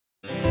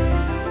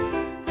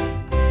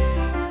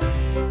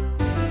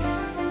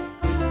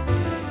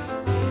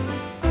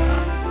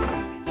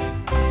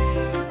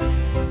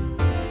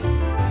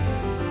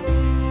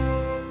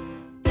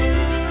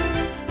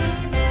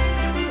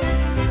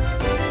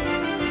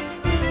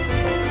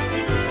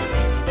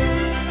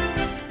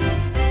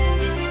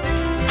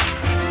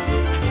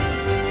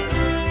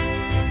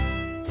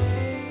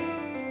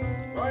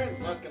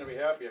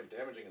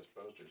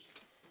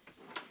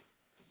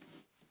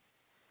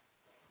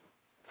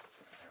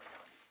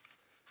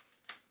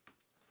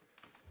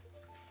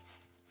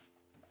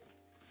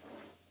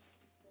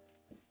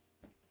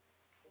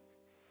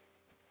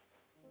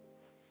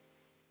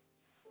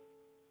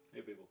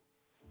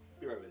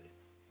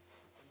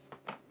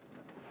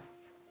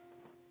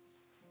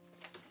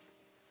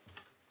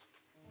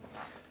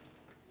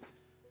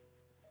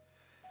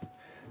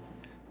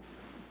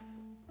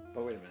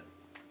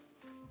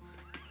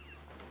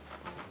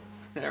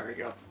There we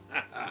go.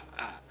 I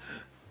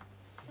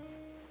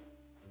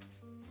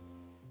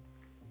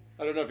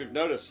don't know if you've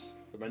noticed,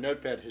 but my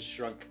notepad has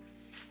shrunk.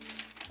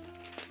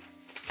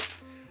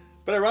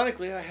 But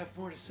ironically, I have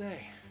more to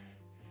say.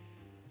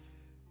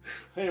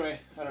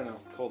 Anyway, I don't know.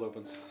 Cold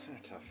opens. They're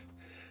tough.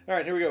 All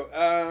right, here we go.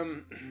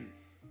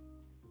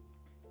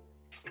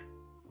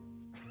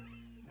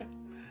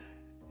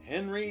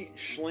 Henry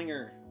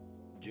Schlinger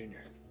Jr.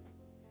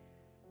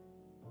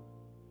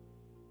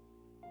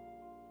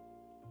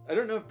 I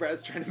don't know if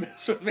Brad's trying to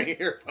mess with me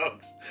here,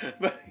 folks,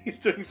 but he's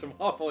doing some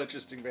awful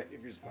interesting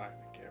behaviors behind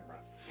the camera.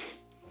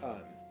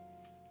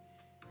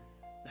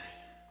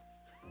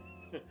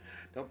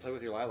 Don't play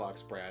with your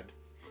lilacs, Brad.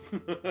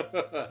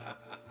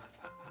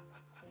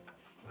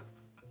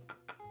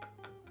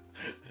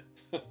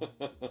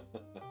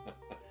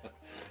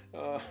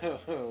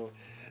 Oh,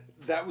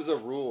 that was a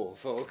rule,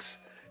 folks.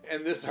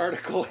 And this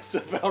article is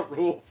about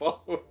rule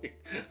following.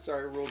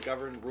 Sorry, rule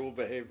govern, rule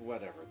behave,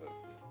 whatever.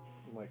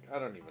 I'm like, I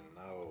don't even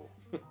know.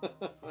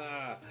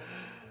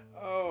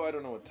 Oh, I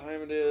don't know what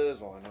time it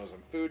is. All I know is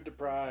I'm food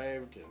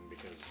deprived, and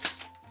because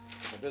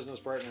my business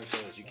partner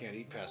says you can't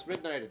eat past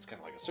midnight, it's kind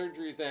of like a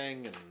surgery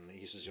thing, and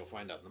he says you'll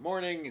find out in the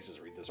morning. He says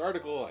read this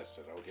article. I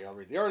said okay, I'll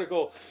read the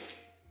article.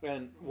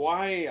 And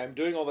why I'm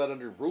doing all that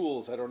under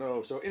rules, I don't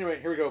know. So anyway,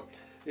 here we go.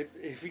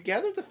 If you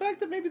gathered the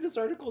fact that maybe this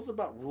article is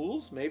about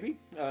rules, maybe.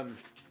 Is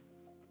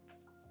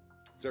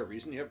there a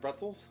reason you have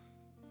pretzels?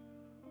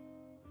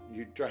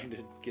 You're trying to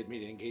get me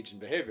to engage in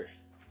behavior.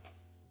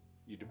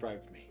 You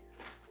deprived me.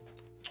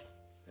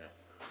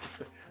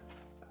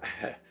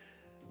 Yeah.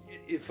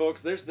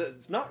 Folks,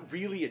 it's not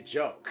really a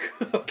joke,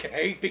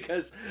 okay?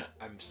 Because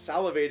I'm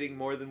salivating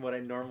more than what I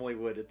normally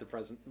would at the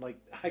present. Like,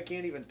 I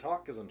can't even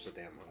talk because I'm so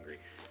damn hungry.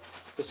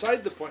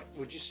 Beside the point,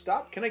 would you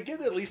stop? Can I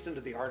get at least into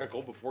the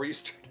article before you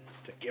start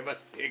to give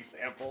us the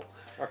example?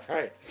 All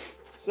right.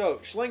 So,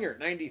 Schlinger,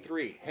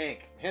 93,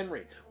 Hank,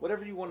 Henry,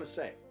 whatever you want to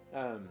say,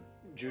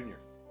 Junior.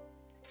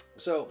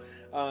 So,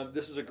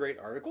 this is a great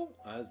article,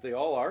 as they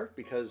all are,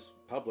 because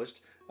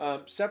published,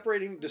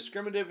 separating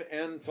discriminative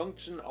and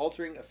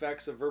function-altering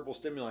effects of verbal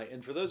stimuli.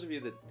 And for those of you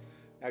that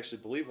actually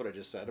believe what I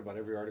just said about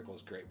every article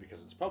is great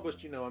because it's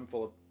published, you know I'm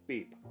full of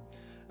beep.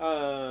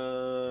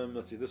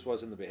 Let's see, this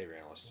was in the Behavior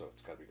Analyst, so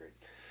it's got to be great.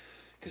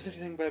 Because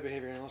anything by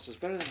Behavior Analyst is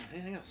better than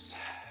anything else,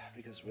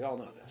 because we all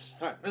know this.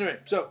 All right, anyway,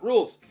 so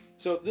rules.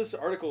 So this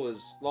article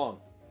is long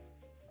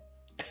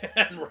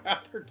and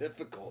rather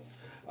difficult,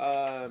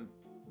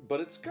 but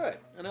it's good,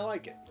 and I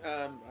like it.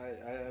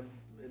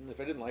 And if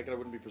I didn't like it, I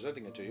wouldn't be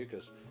presenting it to you,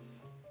 because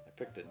I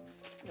picked it.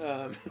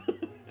 Oh,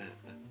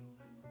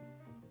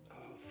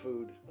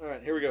 food. All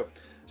right, here we go.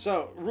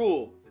 So,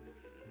 rule.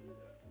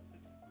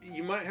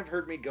 You might have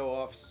heard me go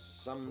off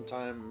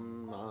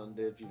sometime on,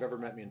 if you've ever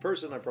met me in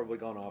person, I've probably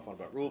gone off on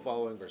about rule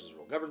following versus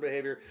rule governed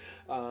behavior,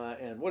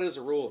 and what is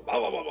a rule, blah,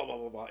 blah, blah, blah, blah,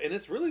 blah, blah. And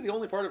it's really the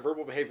only part of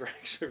verbal behavior I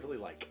actually really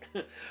like.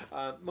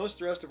 Most of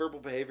the rest of verbal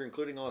behavior,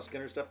 including all the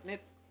Skinner stuff,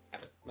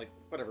 like,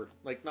 whatever,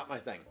 like, not my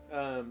thing.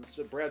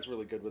 So Brad's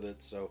really good with it,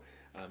 so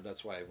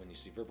that's why when you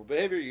see verbal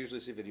behavior, you usually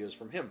see videos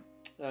from him,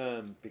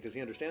 because he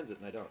understands it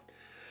and I don't.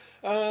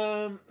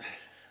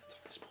 It's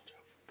like a small joke.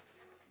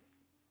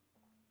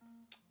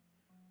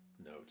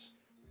 Notes.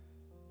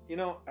 You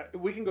know,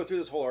 we can go through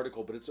this whole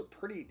article, but it's a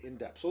pretty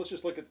in-depth. So let's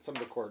just look at some of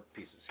the core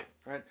pieces here,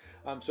 all right?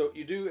 So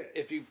you do,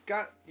 if you've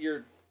got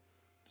your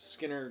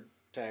Skinner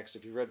text,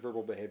 if you've read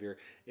verbal behavior,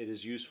 it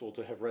is useful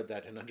to have read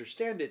that and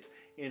understand it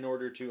in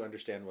order to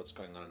understand what's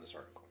going on in this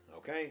article,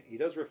 okay? He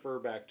does refer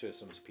back to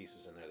some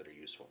pieces in there that are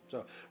useful.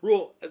 So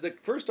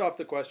first off,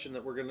 the question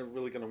that we're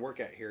really going to work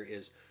at here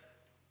is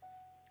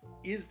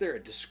there a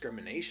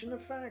discrimination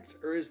effect,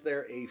 or is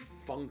there a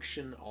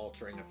function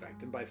altering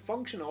effect? And by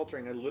function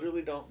altering, I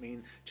literally don't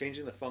mean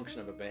changing the function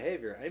of a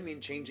behavior. I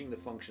mean changing the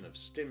function of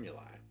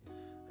stimuli.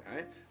 All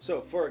right? So,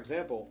 for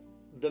example,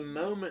 the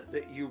moment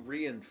that you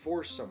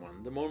reinforce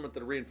someone, the moment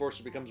that a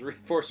reinforcer becomes a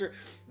reinforcer,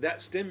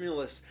 that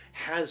stimulus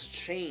has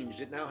changed.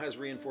 It now has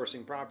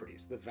reinforcing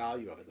properties. The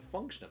value of it, the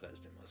function of that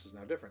stimulus is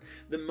now different.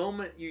 The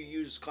moment you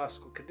use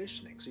classical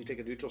conditioning, so you take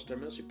a neutral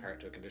stimulus, you pair it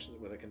to a condition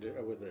with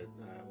an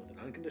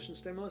unconditioned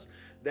stimulus,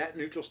 that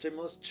neutral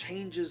stimulus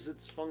changes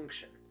its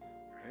function.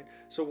 Right?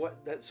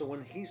 So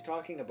when he's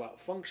talking about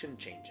function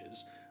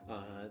changes,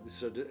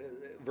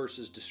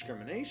 versus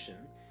discrimination,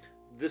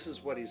 this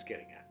is what he's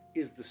getting at.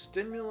 Is the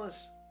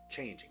stimulus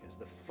changing? Is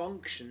the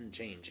function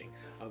changing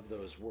of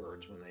those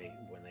words when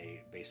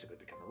they basically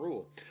become a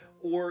rule?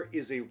 Or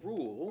is a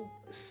rule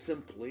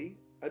simply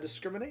a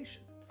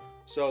discrimination?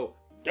 So,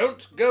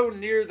 don't go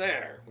near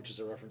there, which is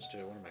a reference to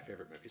one of my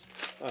favorite movies.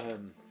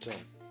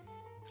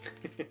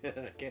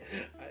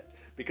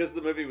 Because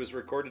the movie was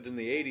recorded in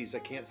the 80s, I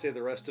can't say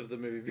the rest of the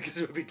movie because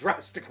it would be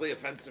drastically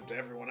offensive to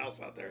everyone else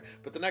out there.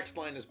 But the next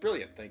line is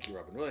brilliant. Thank you,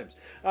 Robin Williams.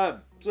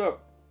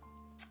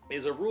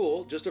 Is a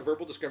rule just a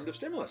verbal discriminative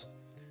stimulus?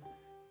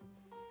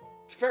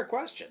 Fair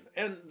question.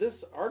 And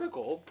this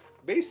article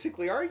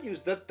basically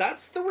argues that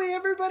that's the way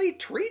everybody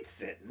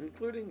treats it,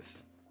 including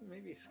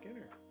maybe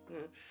Skinner.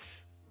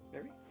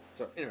 Maybe.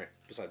 So anyway,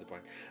 beside the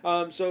point.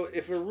 So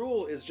if a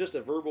rule is just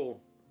a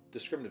verbal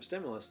discriminative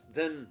stimulus,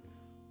 then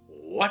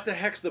what the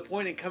heck's the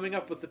point in coming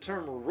up with the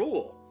term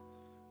rule?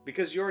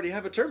 Because you already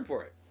have a term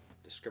for it.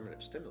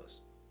 Discriminative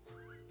stimulus.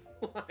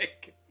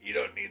 Like, you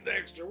don't need the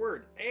extra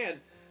word.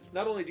 And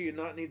not only do you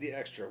not need the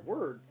extra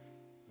word,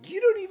 you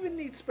don't even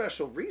need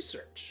special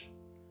research.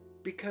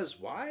 Because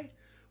why?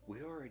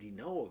 We already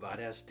know about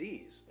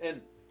SDs. And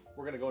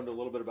we're going to go into a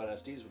little bit about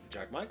SDs with the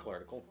Jack Michael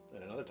article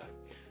at another time.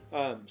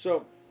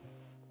 So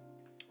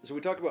we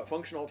talk about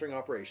function altering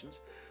operations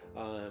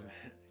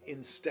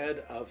instead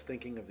of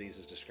thinking of these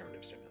as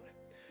discriminative stimuli.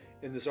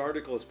 And this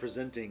article is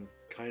presenting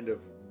kind of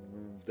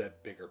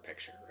that bigger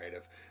picture, right?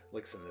 Of,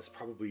 listen, this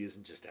probably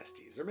isn't just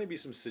SDs. There may be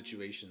some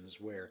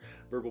situations where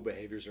verbal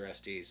behaviors are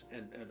SDs,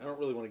 and I don't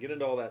really want to get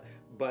into all that,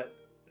 but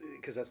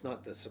because that's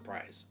not the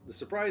surprise. The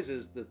surprise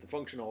is that the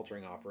function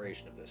altering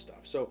operation of this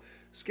stuff. So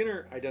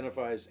Schlinger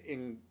identifies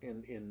in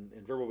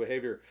verbal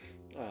behavior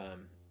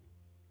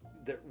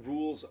that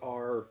rules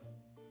are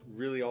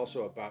really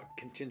also about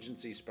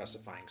contingency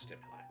specifying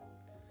stimuli.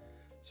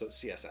 So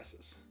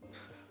CSSs.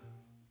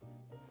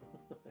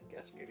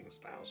 Cascading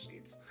style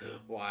sheets.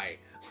 Why?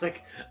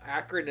 Like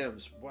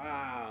acronyms.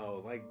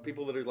 Wow. Like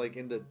people that are like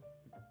into,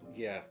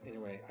 yeah.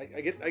 Anyway,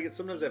 I get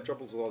sometimes I have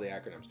troubles with all the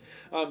acronyms.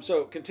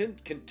 So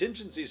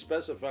contingency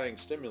specifying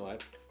stimuli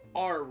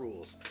are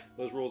rules.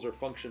 Those rules are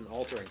function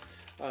altering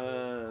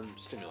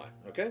stimuli.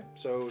 Okay.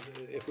 So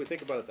if we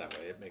think about it that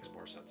way, it makes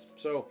more sense.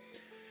 So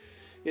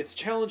it's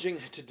challenging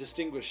to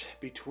distinguish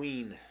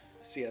between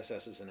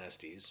CSSs and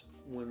SDs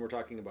when we're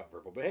talking about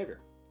verbal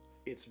behavior.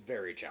 It's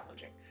very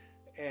challenging.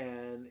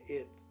 And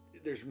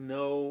there's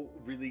no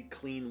really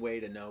clean way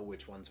to know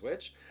which one's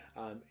which.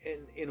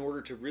 And in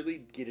order to really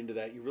get into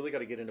that, you really got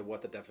to get into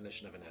what the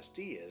definition of an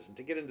SD is. And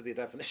to get into the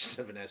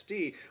definition of an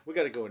SD, we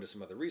got to go into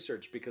some other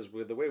research, because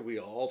with the way we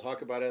all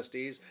talk about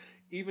SDs,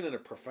 even in a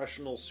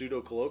professional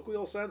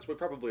pseudo-colloquial sense, we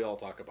probably all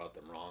talk about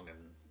them wrong. And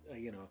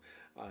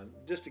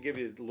just to give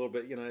you a little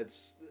bit,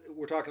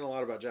 we're talking a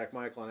lot about Jack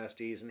Michael on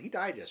SDs, and he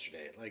died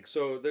yesterday. Like,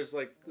 so there's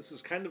like, this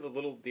is kind of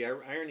the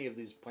irony of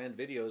these planned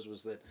videos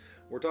was that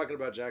we're talking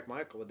about Jack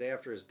Michael the day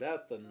after his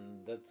death,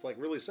 and that's like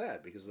really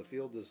sad because the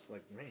field is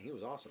like, man, he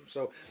was awesome.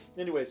 So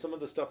anyway, some of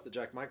the stuff that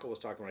Jack Michael was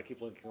talking about, I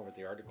keep linking over at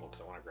the article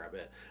because I want to grab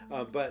it,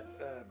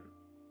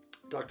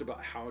 talked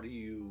about how do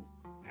you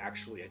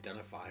actually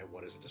identify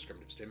what is a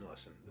discriminative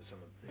stimulus, and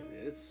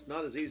it's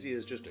not as easy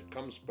as just it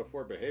comes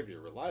before behavior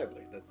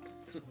reliably.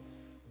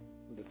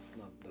 That's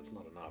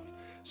not enough.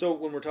 So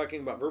when we're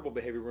talking about verbal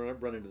behavior, we're going to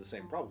run into the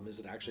same problem. Is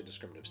it actually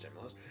discriminative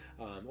stimulus,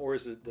 or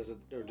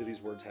do these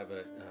words have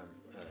a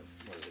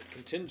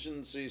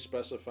contingency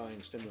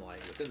specifying stimuli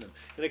within them?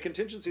 And a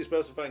contingency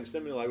specifying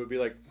stimuli would be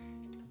like,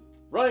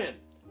 Ryan,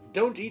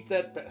 don't eat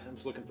that. I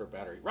was looking for a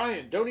battery.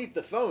 Ryan, don't eat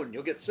the phone.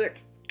 You'll get sick,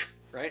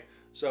 right?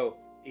 So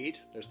eat,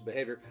 there's the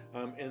behavior,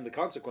 and the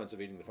consequence of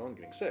eating the phone,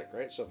 getting sick,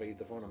 right? So if I eat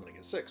the phone, I'm going to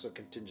get sick. So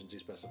contingency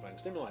specifying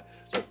stimuli.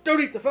 So don't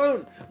eat the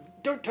phone.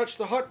 Don't touch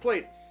the hot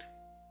plate.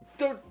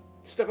 Don't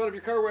step out of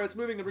your car while it's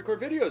moving and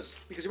record videos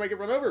because you might get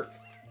run over.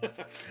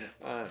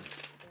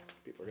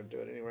 People are going to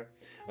do it anyway.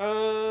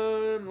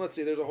 Let's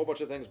see. There's a whole bunch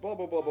of things. Blah,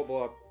 blah, blah, blah,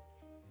 blah.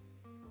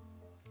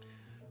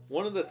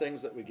 One of the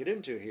things that we get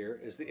into here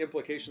is the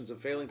implications of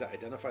failing to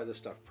identify this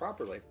stuff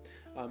properly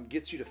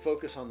gets you to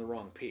focus on the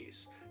wrong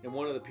piece. And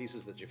one of the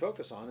pieces that you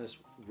focus on is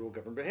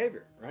rule-governed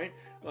behavior, right?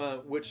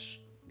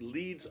 Which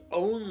leads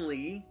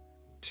only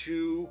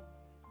to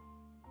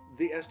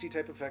the SD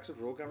type effects of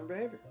rule-governed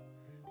behavior.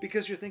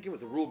 Because you're thinking, well,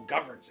 the rule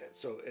governs it.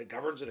 So it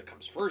governs it, it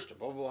comes first, and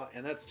blah, blah, blah.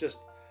 And that's just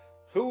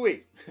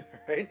hooey,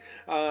 right?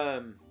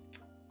 The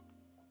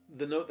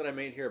note that I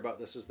made here about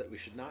this is that we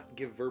should not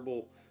give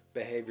verbal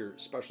behavior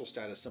special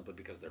status simply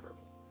because they're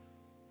verbal.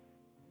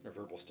 Or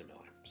verbal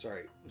stimuli.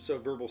 Sorry. So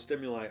verbal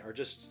stimuli are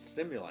just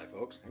stimuli,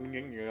 folks.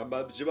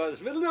 It's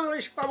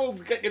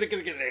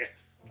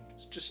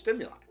just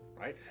stimuli,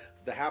 right?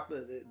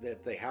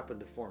 That they happen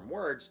to form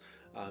words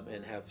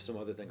and have some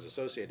other things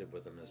associated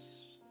with them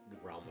is the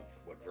realm of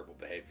what verbal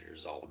behavior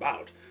is all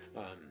about.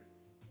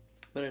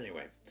 But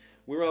anyway,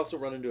 we're also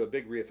run into a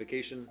big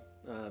reification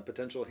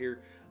potential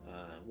here,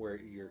 where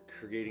you're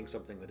creating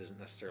something that isn't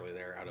necessarily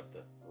there out of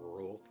the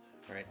rule,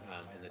 right?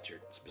 And that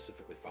you're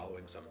specifically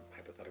following some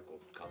hypothetical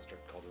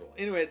construct called rule.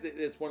 Anyway,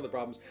 it's one of the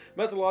problems.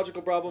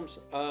 Methodological problems.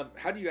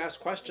 How do you ask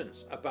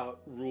questions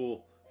about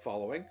rule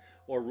following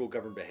or rule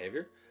governed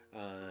behavior?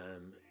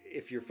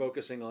 If you're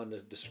focusing on the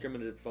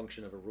discriminative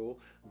function of a rule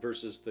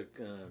versus the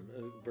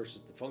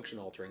function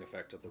altering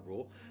effect of the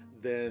rule,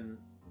 then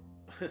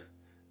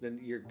then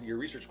your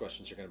research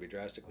questions are going to be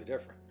drastically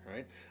different,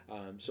 right?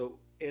 So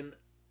in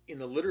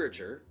the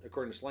literature,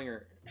 according to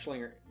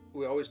Schlinger,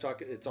 we always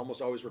talk. It's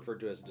almost always referred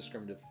to as a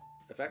discriminative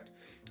effect,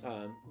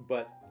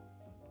 but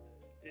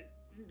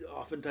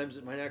oftentimes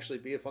it might actually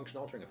be a function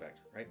altering effect,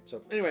 right?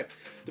 So anyway,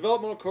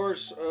 developmental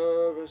course,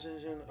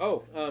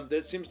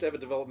 that seems to have a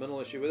developmental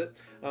issue with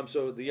it.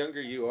 So the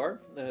younger you are,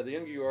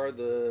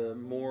 the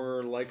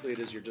more likely it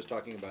is you're just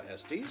talking about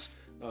SDs,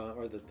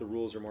 or that the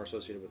rules are more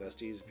associated with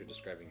SDs if you're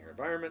describing your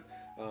environment.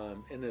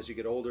 And as you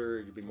get older,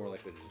 you'll be more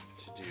likely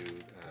to do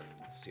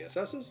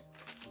CSSs.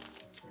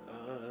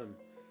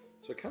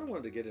 So I kind of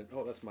wanted to get in,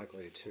 oh, that's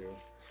Michael 82.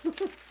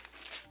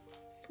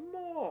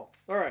 Small.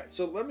 All right,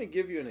 so let me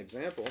give you an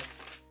example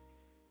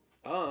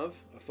of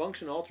a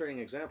function altering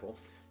example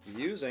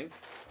using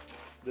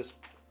this.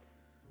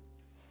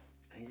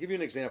 I can give you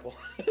an example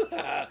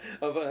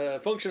of a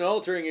function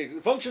altering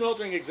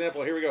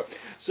example. Here we go.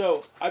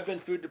 So I've been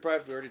food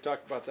deprived. We already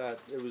talked about that.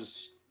 It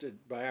was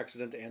by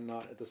accident and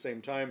not at the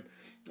same time.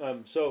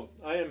 So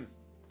I am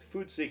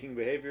food seeking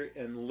behavior,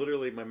 and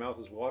literally my mouth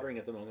is watering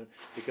at the moment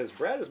because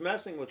Brad is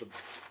messing with a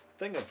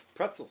thing of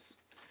pretzels.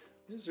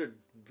 These are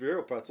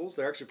Vero pretzels.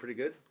 They're actually pretty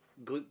good.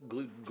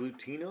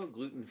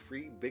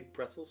 Gluten-free, big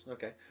pretzels.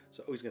 Okay,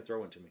 so he's going to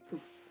throw one to me.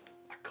 Ooh,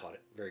 I caught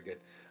it. Very good.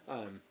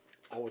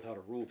 All without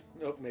a rule.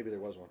 Nope, maybe there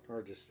was one.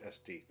 Or just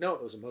SD. No,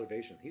 it was a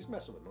motivation. He's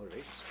messing with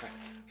motivations. Right.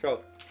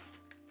 So,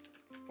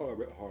 oh, a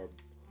bit hard.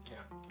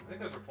 Yeah, I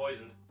think those are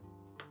poisoned.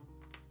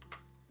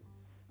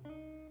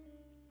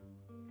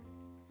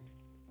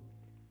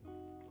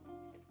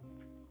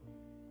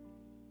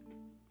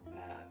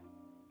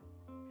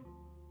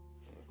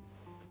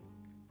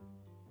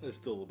 There's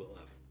still a little bit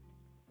left.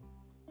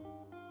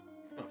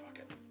 Oh, fuck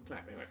it. All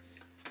right, anyway.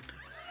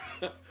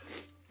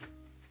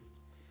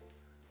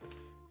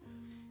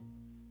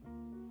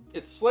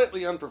 It's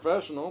slightly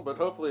unprofessional, but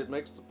hopefully it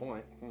makes the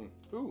point.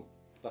 Ooh,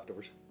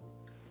 leftovers.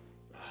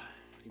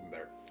 Even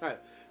better. All right,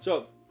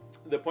 so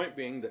the point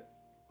being that,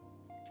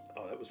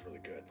 oh, that was really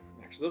good.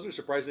 Actually, those are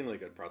surprisingly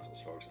good pretzels,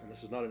 folks. And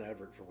this is not an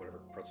advert for whatever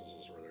pretzels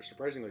those were. They're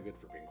surprisingly good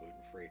for being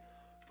gluten-free.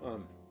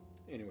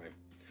 Anyway.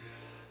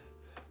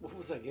 What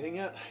was I getting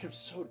at? I'm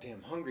so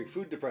damn hungry.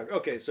 Food deprived.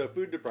 Okay, so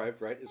food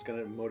deprived, right, is going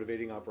to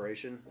motivating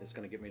operation. It's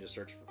going to get me to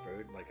search for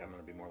food. Like, I'm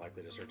going to be more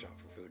likely to search out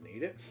for food and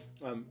eat it.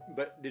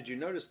 But did you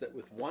notice that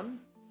with one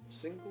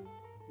single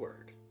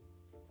word,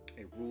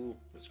 a rule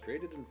was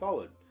created and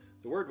followed?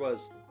 The word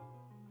was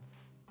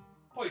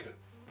poison.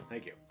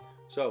 Thank you.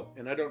 So,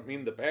 and I don't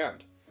mean the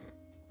band.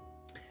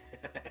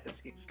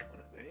 He's going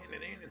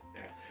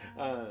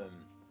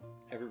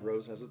every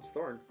rose has its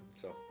thorn.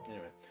 So,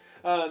 anyway.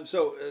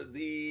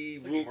 The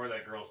rule... more of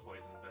that girl's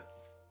poison, but...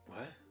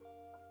 What?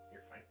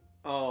 You're fine.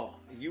 Oh,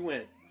 you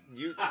went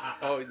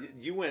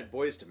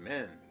Boys to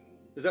Men.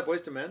 Is that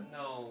Boys to Men?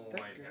 No,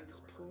 that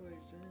girl's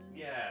poison.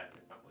 Yeah,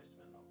 it's not Boys to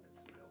Men, though. It's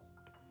something else.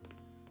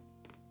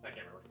 I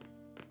can't remember.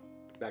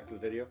 Back to the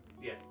video?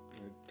 Yeah.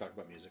 We talked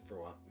about music for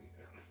a while.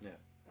 Yeah.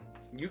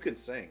 You can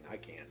sing. I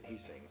can't. He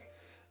sings.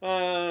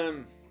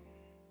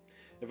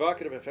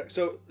 Evocative effect.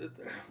 So,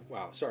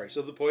 wow, sorry.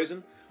 So the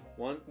poison,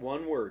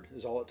 one word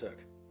is all it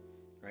took.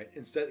 Right.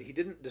 Instead, he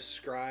didn't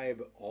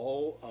describe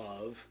all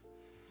of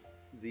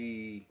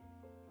the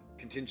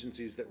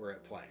contingencies that were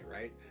at play.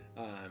 Right.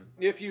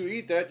 If you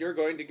eat that, you're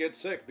going to get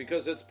sick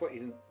because it's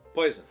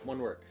poison. One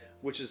word,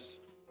 which is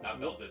not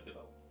velvet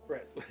develop.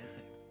 Right.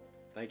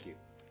 Thank you.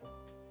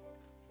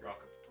 You're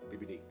welcome.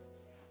 BBD.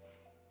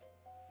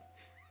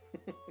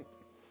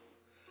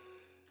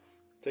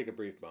 Take a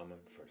brief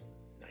moment for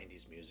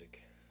 90s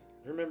music,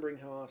 remembering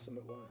how awesome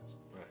it was.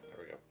 All right, there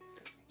we go.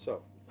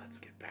 So let's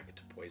get back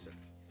to poison.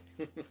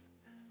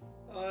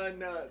 No,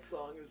 that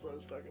song is so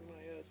stuck in my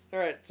head. All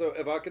right, so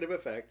evocative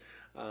effect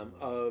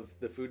of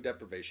the food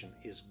deprivation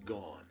is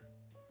gone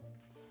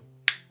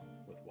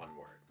with one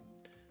word.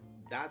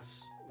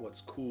 That's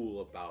what's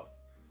cool about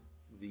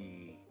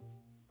the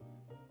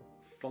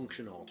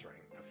function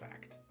altering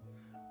effect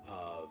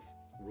of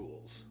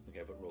rules.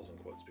 Okay, I put rules in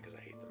quotes because I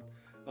hate them.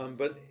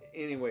 But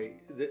anyway,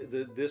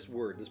 this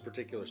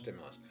particular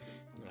stimulus,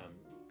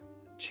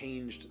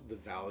 changed the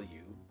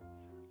value.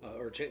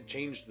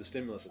 Changed the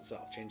stimulus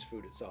itself, changed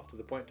food itself, to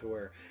the point to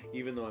where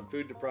even though I'm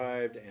food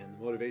deprived and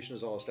motivation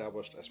is all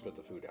established, I spit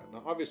the food out.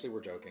 Now, obviously,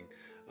 we're joking,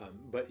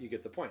 but you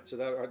get the point. So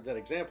that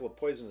example of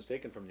poison is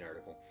taken from the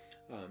article,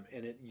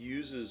 and it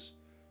uses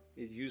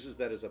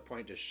that as a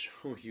point to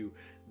show you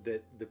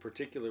that the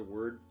particular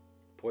word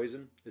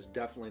poison is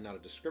definitely not a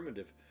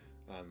discriminative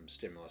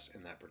stimulus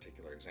in that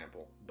particular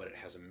example, but it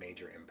has a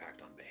major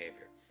impact on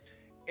behavior.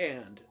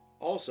 And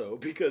also,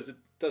 because it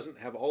doesn't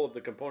have all of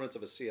the components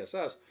of a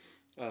CSS,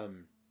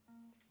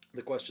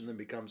 the question then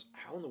becomes,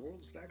 how in the world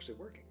is it actually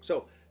working?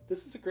 So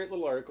this is a great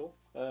little article,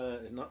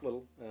 not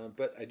little,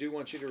 but I do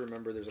want you to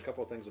remember there's a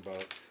couple of things about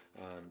it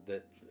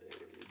that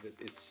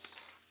it's,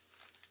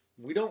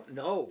 we don't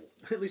know,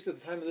 at least at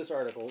the time of this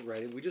article,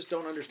 right? We just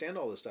don't understand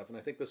all this stuff. And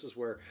I think this is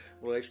where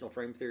relational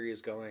frame theory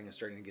is going and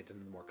starting to get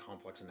into the more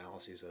complex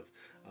analyses of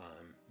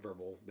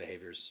verbal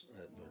behaviors,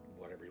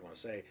 whatever you want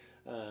to say.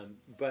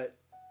 But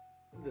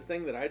the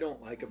thing that I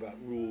don't like about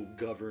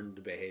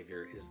rule-governed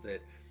behavior is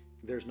that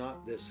there's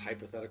not this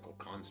hypothetical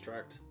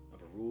construct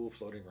of a rule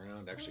floating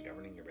around actually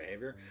governing your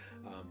behavior.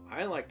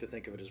 I like to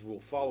think of it as rule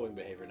following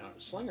behavior. Now,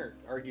 Schlinger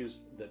argues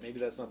that maybe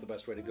that's not the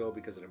best way to go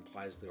because it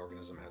implies the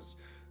organism has,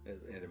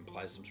 it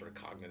implies some sort of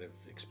cognitive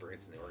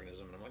experience in the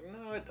organism. And I'm like,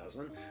 no, it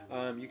doesn't.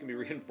 You can be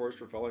reinforced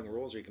for following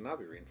rules, or you cannot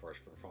be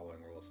reinforced for following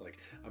rules. Like,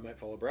 I might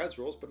follow Brad's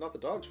rules, but not the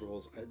dog's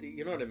rules.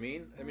 You know what I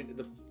mean? I mean,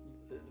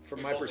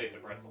 from my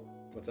perspective. We both ate the pretzel.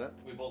 What's that?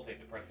 We both ate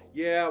the pretzel.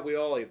 Yeah, we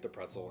all ate the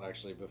pretzel,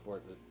 actually, before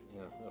the,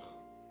 you know,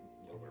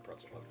 a little bit of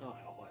pretzel left. Oh,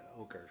 hell,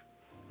 who cares?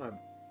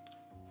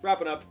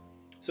 Wrapping up.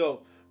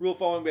 So, rule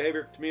following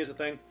behavior, to me, is a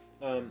thing.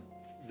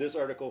 This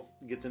article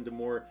gets into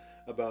more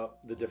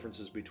about the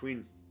differences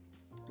between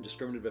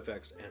discriminative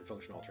effects and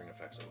function altering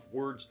effects of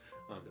words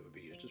that would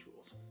be used as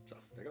rules. So,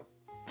 there you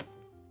go.